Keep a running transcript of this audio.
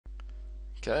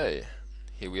Okay,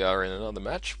 here we are in another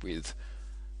match with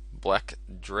Black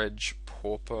Dredge,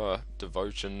 Pauper,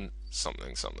 Devotion,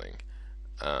 something something.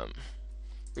 Um,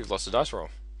 we've lost a dice roll.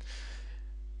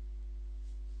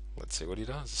 Let's see what he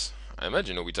does. I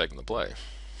imagine he'll be taking the play.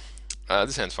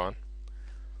 This hand's fine.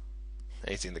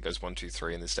 Anything that goes 1, 2,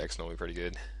 3 in this deck's normally pretty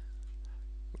good.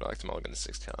 Would I like to mulligan to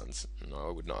 6 cards? No,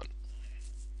 I would not.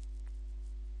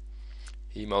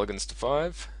 He mulligans to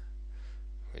 5,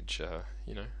 which,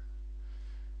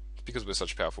 because we're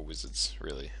such powerful wizards,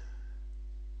 really.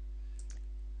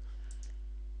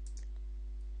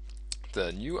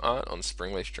 The new art on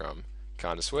Springleaf Drum.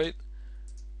 Kinda sweet,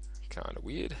 kinda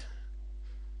weird.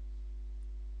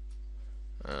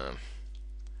 Um,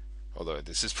 Although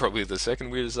this is probably the second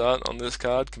weirdest art on this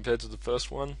card compared to the first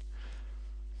one.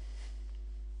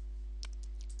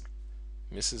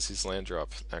 Misses his land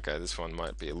drop. Okay, this one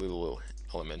might be a little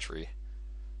elementary.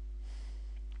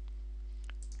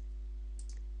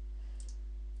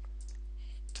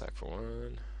 Attack for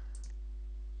 1.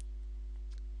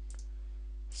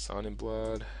 Sign in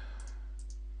Blood.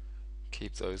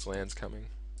 Keep those lands coming.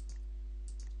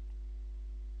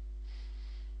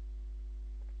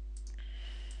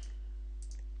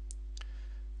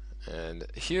 And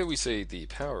here we see the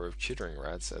power of Chittering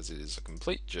Rats, as it is a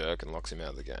complete jerk and locks him out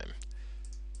of the game.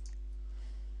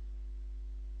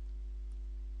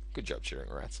 Good job,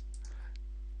 Chittering Rats.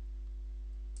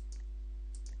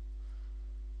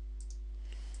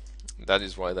 That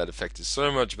is why that effect is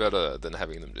so much better than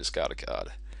having them discard a card.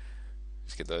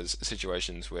 Just get those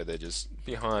situations where they're just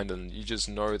behind and you just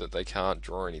know that they can't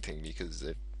draw anything because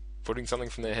they're putting something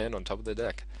from their hand on top of their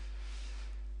deck.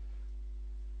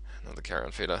 Another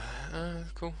carrion feeder.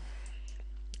 Cool.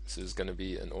 This is going to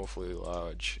be an awfully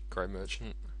large grey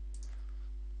merchant.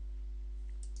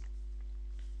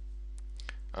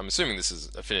 I'm assuming this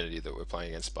is Affinity that we're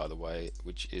playing against, by the way,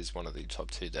 which is one of the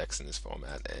top 2 decks in this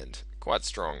format, and quite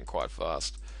strong, quite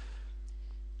fast.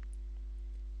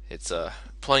 It's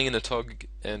playing in a Tog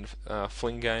and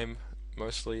Fling game,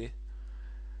 mostly,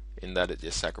 in that it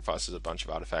just sacrifices a bunch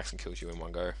of artifacts and kills you in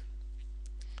one go.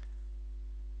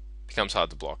 Becomes hard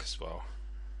to block as well.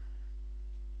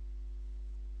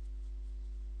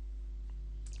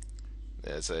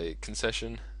 There's a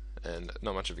concession, and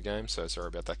not much of a game, so sorry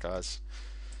about that, guys.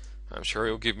 I'm sure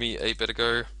he'll give me a better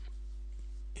go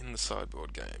in the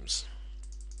sideboard games.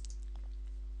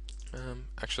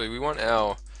 Actually, we want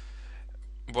our...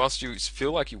 Whilst you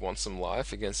feel like you want some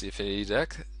life against the Affinity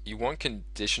deck, you want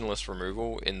conditionless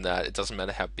removal in that it doesn't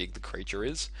matter how big the creature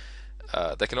is.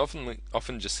 They can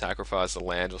often just sacrifice a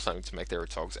land or something to make their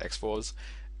Togs X4s,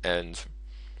 and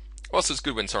whilst it's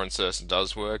good when Sorin Cerson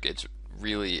does work, it's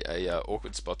really a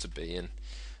awkward spot to be in.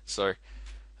 So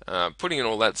putting in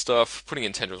all that stuff, putting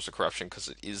in Tendrils of Corruption because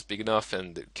it is big enough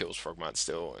and it kills Frogmite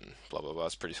still and blah blah blah,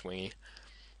 it's pretty swingy.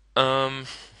 Um,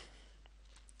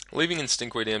 Leaving in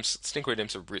Stinkweed Imps. Stinkweed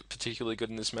Imps are particularly good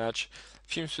in this match.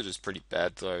 Fume Spit is pretty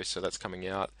bad though, so that's coming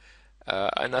out.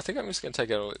 And I think I'm just going to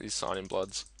take out all these Sign-in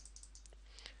Bloods.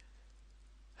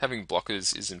 Having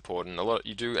blockers is important.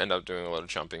 You do end up doing a lot of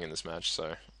jumping in this match,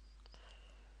 so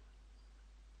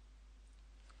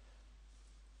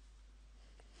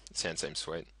this hand seems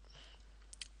sweet.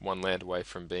 One land away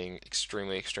from being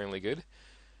extremely, extremely good.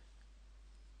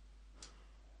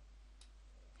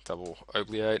 Double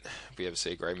Obliate. If we ever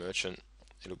see a Grey Merchant,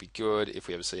 it'll be good. If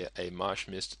we ever see a Marsh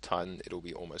Mist Titan, it'll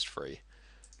be almost free.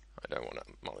 I don't want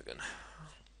a mulligan.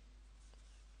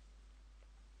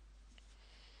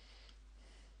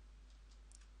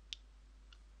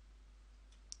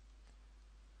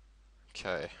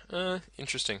 Okay,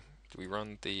 interesting. Do we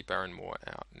run the Baron Moor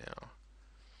out now?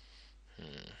 I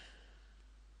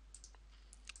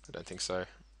don't think so.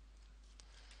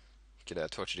 Get our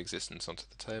Tortured Existence onto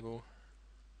the table.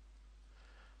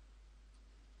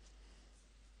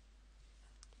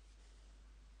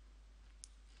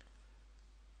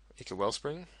 Ica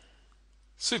Wellspring.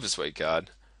 Super sweet card.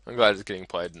 I'm glad it's getting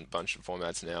played in a bunch of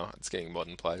formats now. It's getting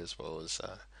modern play as well as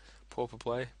Pauper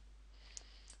play.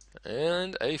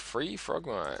 And a free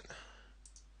Frogmite.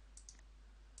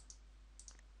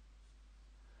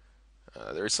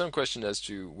 There is some question as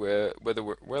to whether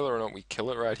or not we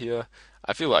kill it right here.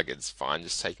 I feel like it's fine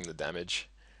just taking the damage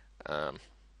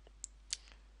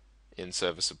in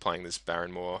service of playing this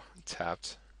Baron Moor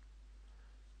tapped.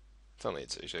 It's only a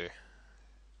 2-2.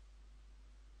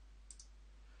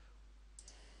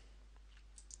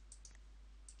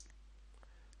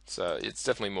 So it's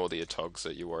definitely more the Atogs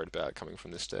that you're worried about coming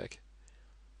from this deck.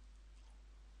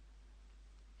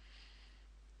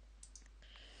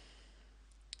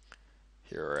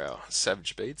 Here are our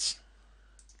Savage Beats.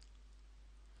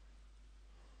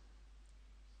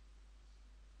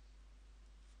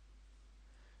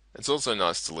 It's also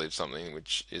nice to leave something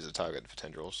which is a target for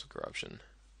tendrils of corruption.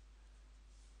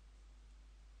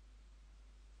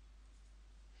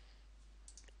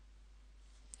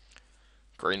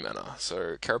 Green mana.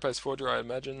 So Carapace Forger, I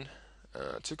imagine.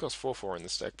 Two cost 4/4 in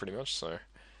this deck, pretty much. So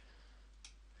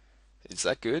is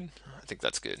that good? I think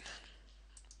that's good.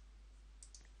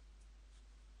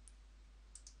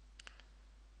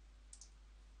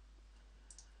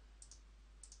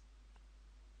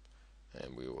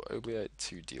 And we will obligate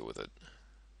to deal with it.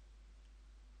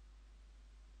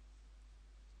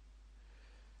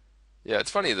 Yeah,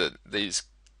 it's funny that these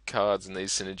cards and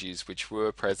these synergies, which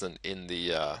were present in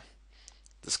the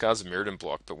Scars of Mirrodin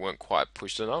block, but weren't quite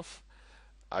pushed enough,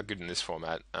 are good in this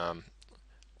format.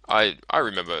 I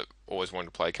remember always wanting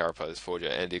to play Carapace Forger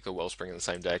and Ichor Wellspring in the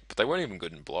same deck, but they weren't even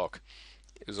good in block.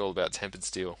 It was all about Tempered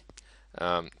Steel.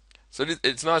 Um, so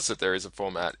it's nice that there is a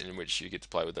format in which you get to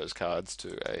play with those cards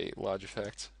to a large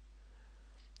effect.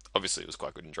 Obviously, it was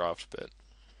quite good in draft, but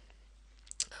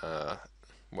uh,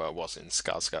 well, it was in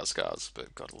Scars, but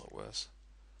it got a lot worse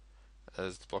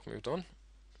as the block moved on.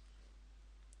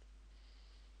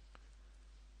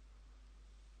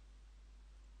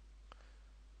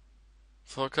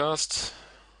 Forecast,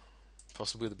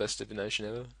 possibly the best divination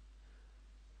ever.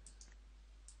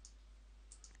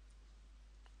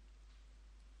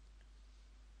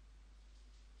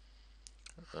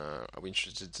 I'll be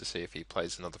interested to see if he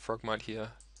plays another Frogmite here.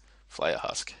 Flare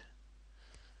Husk.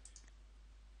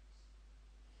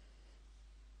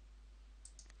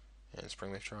 And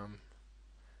Springleaf Drum.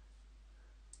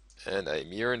 And a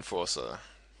Mirror Enforcer.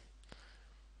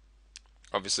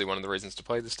 Obviously one of the reasons to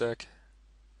play this deck.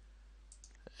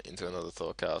 Into another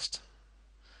Thoughtcast.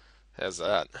 How's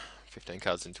that? 15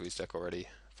 cards into his deck already.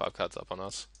 5 cards up on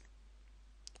us.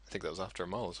 I think that was after a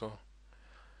mole as well.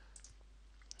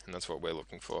 And that's what we're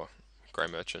looking for. Grey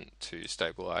Merchant to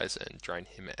stabilize and drain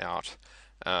him out.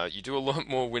 You do a lot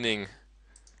more winning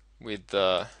with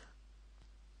the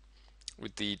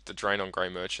drain on Grey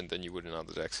Merchant than you would in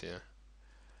other decks here.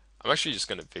 I'm actually just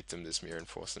going to victim this Mirror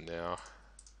Enforcer now.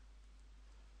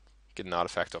 Get an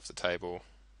artifact off the table.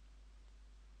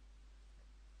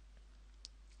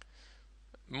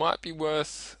 Might be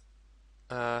worth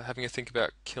having a think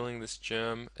about killing this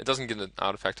germ. It doesn't get an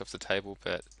artifact off the table,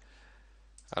 but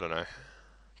I don't know.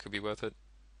 Could be worth it.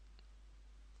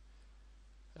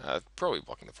 Probably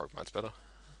blocking the Frogmite's better.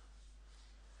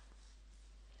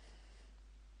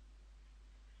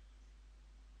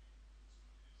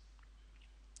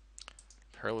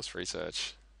 Perilous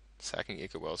Research. Sacking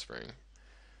Ichor Wellspring.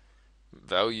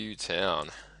 Value Town.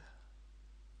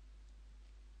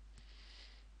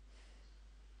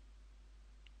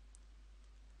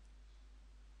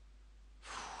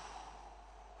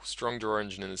 Strong draw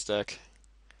engine in this deck.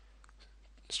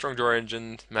 Strong draw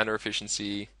engine, mana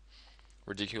efficiency,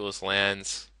 ridiculous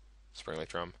lands, Springleaf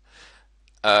Drum.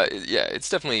 Yeah, it's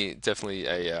definitely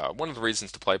a one of the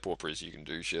reasons to play Pauper is you can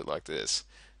do shit like this.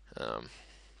 Um,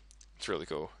 it's really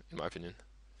cool, in my opinion.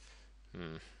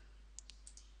 Hmm.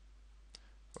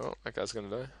 Well, that guy's gonna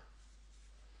die.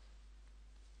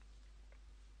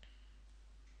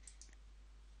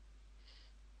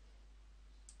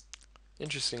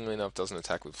 Interestingly enough, doesn't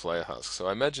attack with Flare Husk, so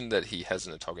I imagine that he has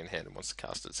an Atog in hand and wants to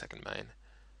cast it second main.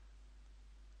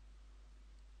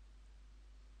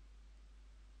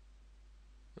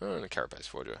 Oh, and a Carapace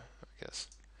Forger, I guess.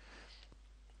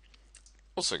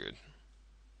 Also good.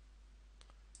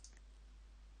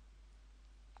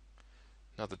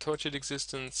 Another Tortured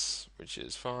Existence, which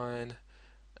is fine.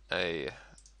 A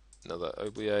Another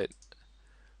Obliate,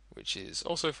 which is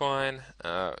also fine.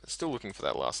 Still looking for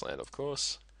that last land, of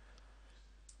course.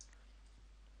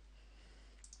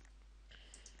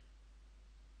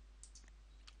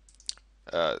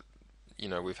 Uh,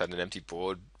 we've had an empty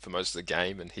board for most of the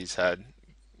game, and he's had,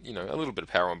 a little bit of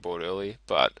power on board early,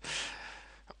 but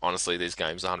honestly, these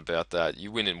games aren't about that. You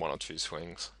win in one or two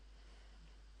swings.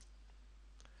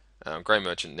 Grey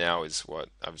Merchant now is what?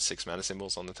 I have 6 mana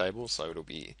symbols on the table, so it'll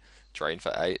be drained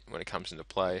for 8 when it comes into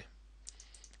play.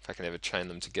 If I can ever chain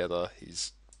them together,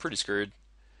 he's pretty screwed.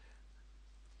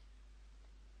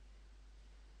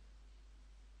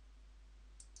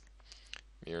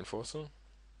 Mirror Enforcer.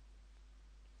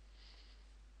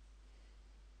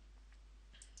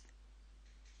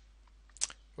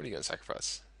 What are you going to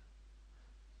sacrifice?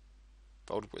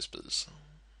 Bold Whispers.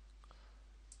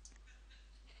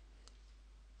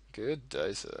 Good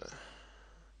day, sir.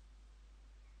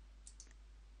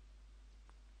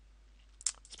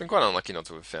 It's been quite unlucky not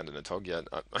to have found an Atog yet.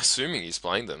 I'm assuming he's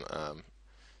playing them.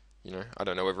 I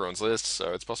don't know everyone's list,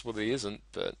 so it's possible that he isn't,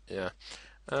 but yeah.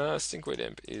 Stinkweed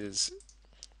Imp is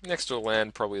Next to a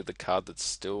land, probably the card that's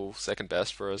still second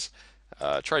best for us.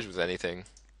 Trades with anything,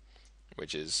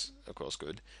 which is of course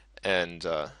good, and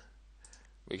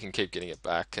we can keep getting it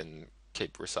back and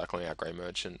keep recycling our Grey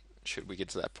Merchant should we get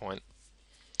to that point.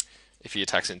 If he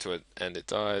attacks into it and it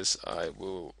dies, I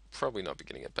will probably not be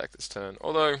getting it back this turn.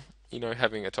 Although,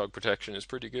 having a Tog protection is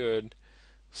pretty good,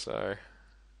 so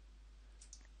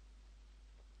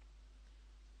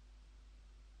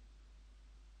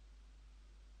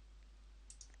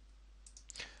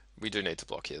we do need to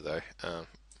block here though.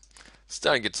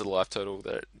 Starting to get to the life total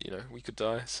that, we could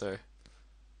die, so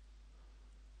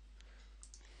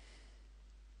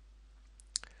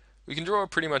we can draw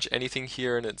pretty much anything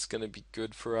here and it's going to be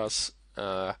good for us.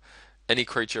 Any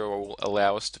creature will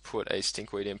allow us to put a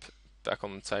Stinkweed Imp back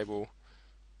on the table.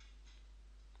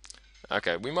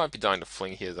 Okay, we might be dying to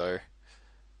fling here though.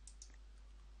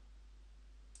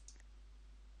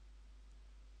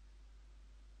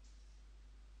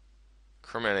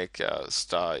 Chromatic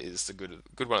Star is the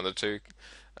good one of the two.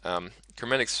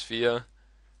 Chromatic Sphere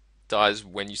dies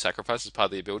when you sacrifice as part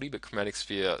of the ability, but Chromatic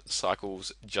Sphere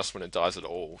cycles just when it dies at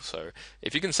all. So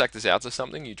if you can sack this out to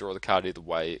something, you draw the card either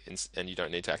way, and you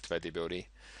don't need to activate the ability.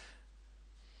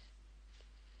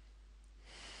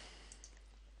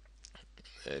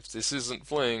 If this isn't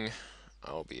Fling,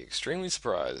 I'll be extremely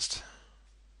surprised.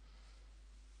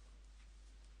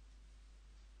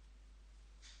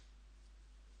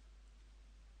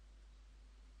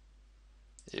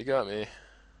 You got me.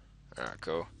 Alright,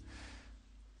 cool.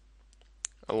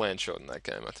 A land shot in that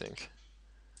game, I think.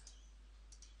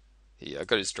 He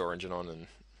got his draw engine on and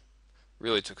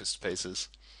really took us to pieces.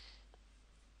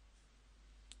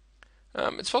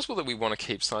 It's possible that we want to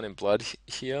keep Sign in Blood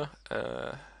here.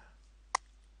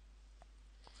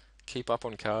 Keep up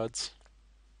on cards.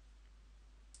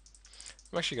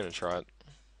 I'm actually going to try it.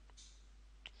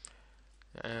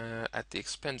 At the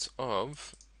expense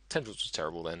of... Tendrils was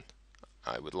terrible then.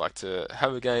 I would like to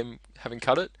have a game having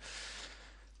cut it.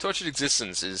 Tortured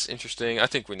Existence is interesting. I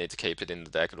think we need to keep it in the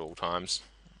deck at all times.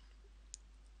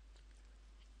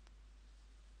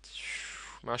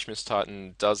 Marshmist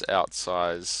Titan does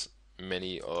outsize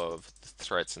many of the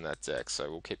threats in that deck, so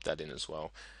we'll keep that in as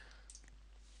well.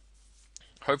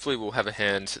 Hopefully we'll have a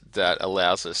hand that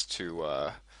allows us to...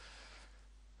 we're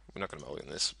not going to mulligan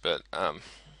this, but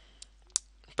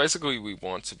basically we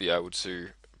want to be able to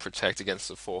protect against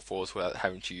the 4/4s without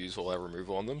having to use all our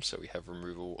removal on them, so we have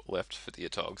removal left for the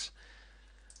Atogs.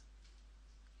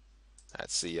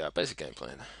 That's the basic game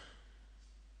plan.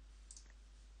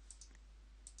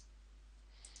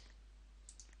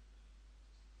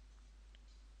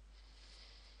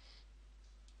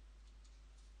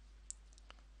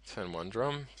 Turn 1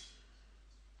 drum.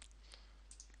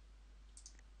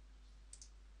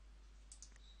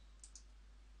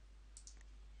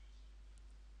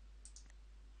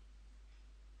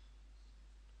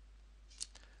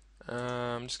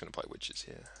 I'm just going to play Witches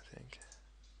here, I think.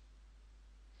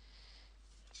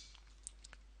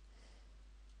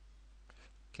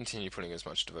 Continue putting as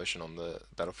much devotion on the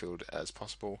battlefield as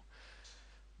possible.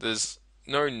 There's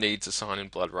no need to sign in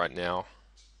blood right now.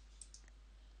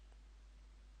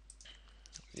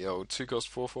 The old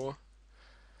 2-cost 4/4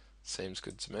 seems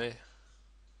good to me.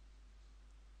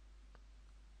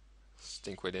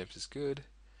 Stinkweed Imp is good.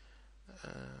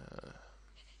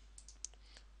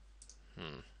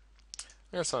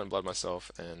 I'm going to sign in blood myself,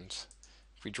 and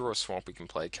if we draw a swamp, we can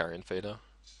play Carrion Feeder,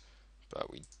 but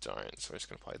we don't, so we're just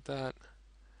going to play that.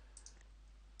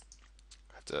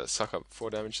 Have to suck up 4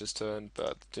 damage this turn,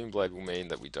 but Doomblade will mean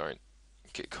that we don't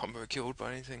get combo killed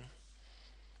by anything.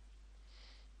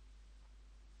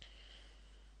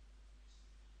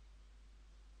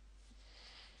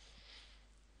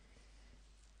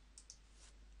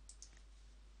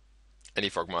 Any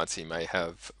Frogmites he may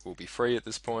have will be free at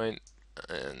this point,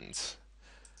 and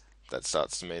that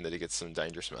starts to mean that he gets some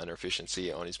dangerous mana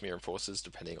efficiency on his Mirror Forces,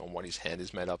 depending on what his hand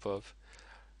is made up of.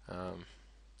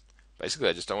 Basically,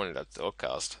 I just don't want it to have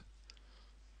Thoughtcast.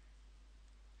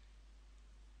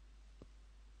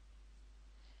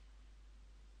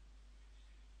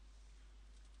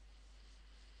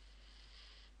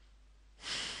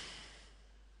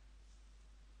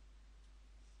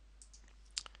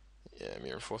 Yeah,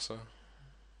 Mirror Forcer.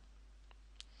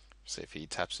 See if he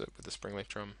taps it with the Springleaf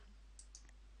Drum.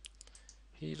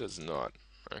 He does not.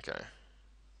 Okay.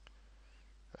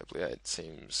 Obliate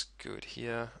seems good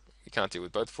here. We can't deal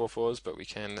with both 4/4s, but we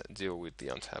can deal with the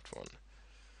untapped one.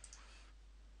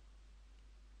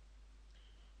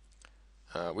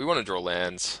 We want to draw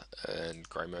lands and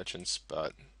Grey Merchants,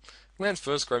 but lands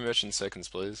first, Grey Merchants seconds,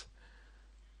 please.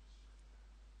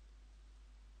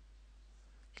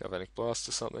 Galvanic Blast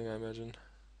or something, I imagine.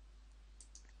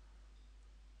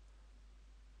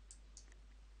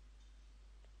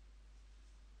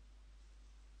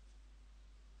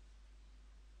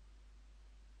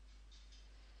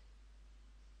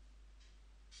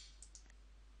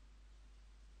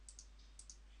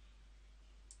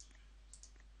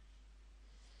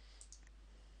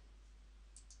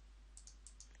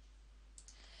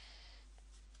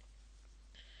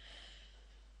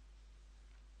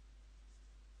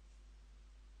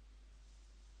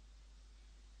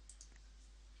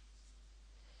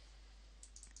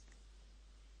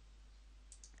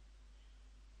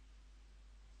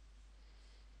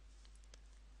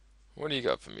 What do you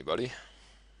got for me, buddy?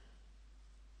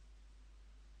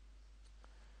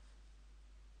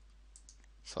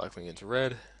 Cycling into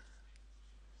red.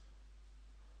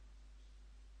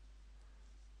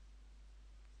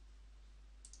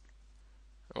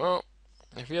 Well,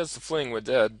 if he has the fling, we're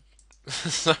dead.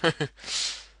 So, or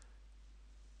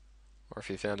if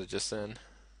he found it just then.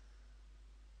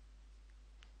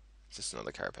 Just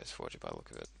another Carapace Forger by the look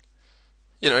of it.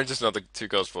 Just another 2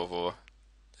 cost 4/4.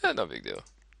 Yeah, no big deal.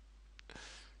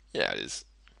 Yeah, it is.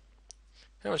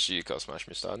 How much do you cost, Smash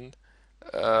Me starting?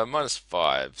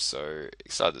 -5, so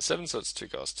it started at 7, so it's 2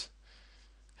 cost.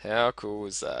 How cool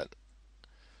is that?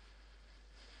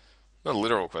 Not a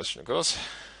literal question, of course.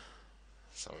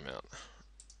 Some amount.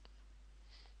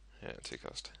 Yeah, 2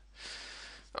 cost.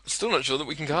 I'm still not sure that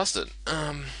we can cast it.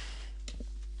 I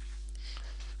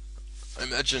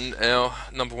imagine our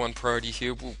number one priority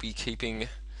here will be keeping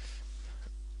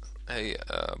a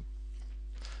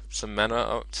some mana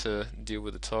up to deal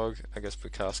with the Tog. I guess we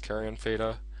cast Carrion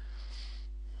Feeder.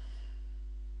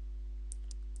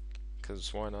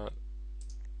 Because why not?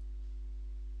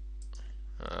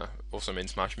 Also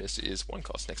means Marsh Mist is 1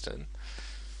 cost next turn.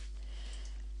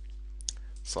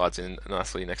 Slides in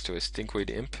nicely next to a Stinkweed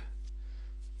Imp.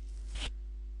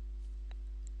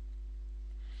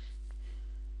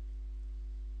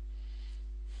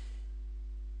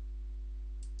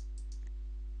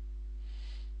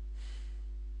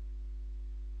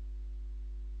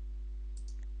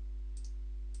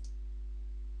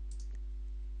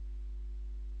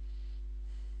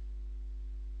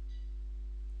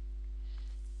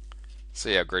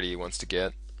 See how greedy he wants to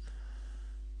get.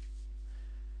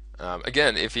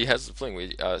 Again, if he has the fling,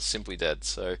 we are simply dead.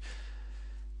 So,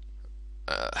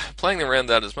 playing around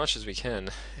that as much as we can,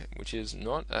 which is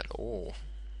not at all.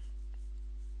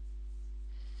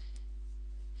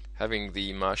 Having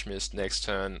the Marsh Mist next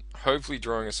turn, hopefully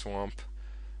drawing a swamp,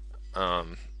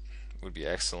 would be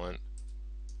excellent.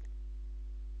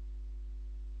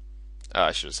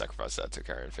 I should have sacrificed that to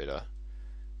Carrion Feeder.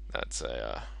 That's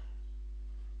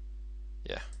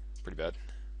yeah, pretty bad.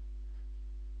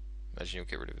 Imagine you'll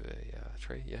get rid of a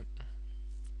tree. Yep.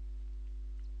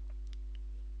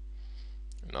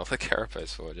 Another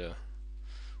Carapace Forger.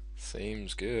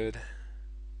 Seems good.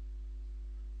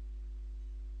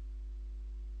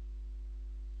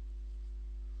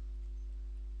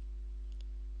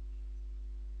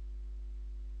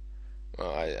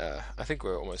 Well, I think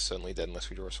we're almost certainly dead unless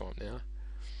we draw a swamp now.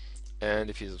 And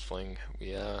if he uses fling,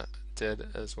 we are dead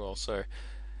as well. So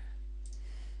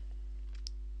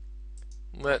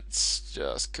let's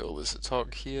just call this a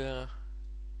Tog here.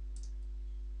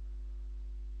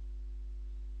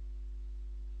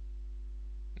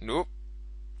 Nope.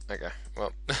 Okay,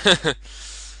 well,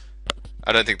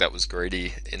 I don't think that was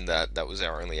greedy in that was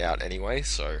our only out anyway,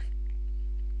 so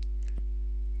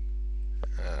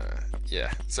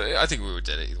yeah. So I think we were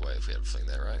dead either way if we had a fling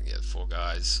there, right? Yeah, 4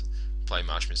 guys, play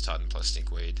Marsh Mist Titan plus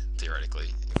Stinkweed,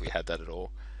 theoretically, if we had that at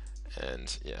all.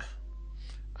 And yeah,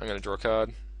 I'm going to draw a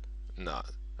card. Nah,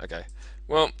 okay.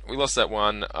 Well, we lost that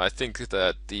one. I think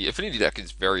that the Affinity deck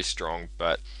is very strong,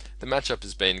 but the matchup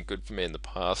has been good for me in the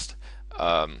past.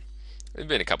 There's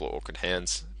been a couple of awkward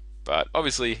hands, but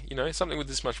obviously, something with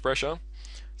this much pressure,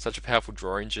 such a powerful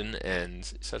draw engine,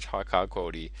 and such high card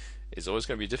quality is always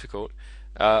going to be difficult.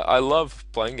 I love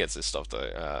playing against this stuff,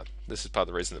 though. This is part of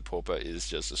the reason that Pauper is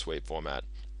just a sweet format.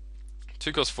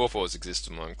 2 cost 4/4s exist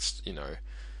amongst,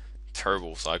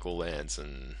 terrible cycle lands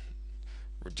and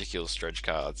ridiculous stretch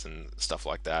cards and stuff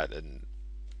like that, and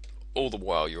all the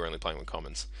while you're only playing with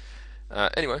commons.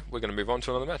 Anyway, we're going to move on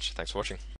to another match. Thanks for watching.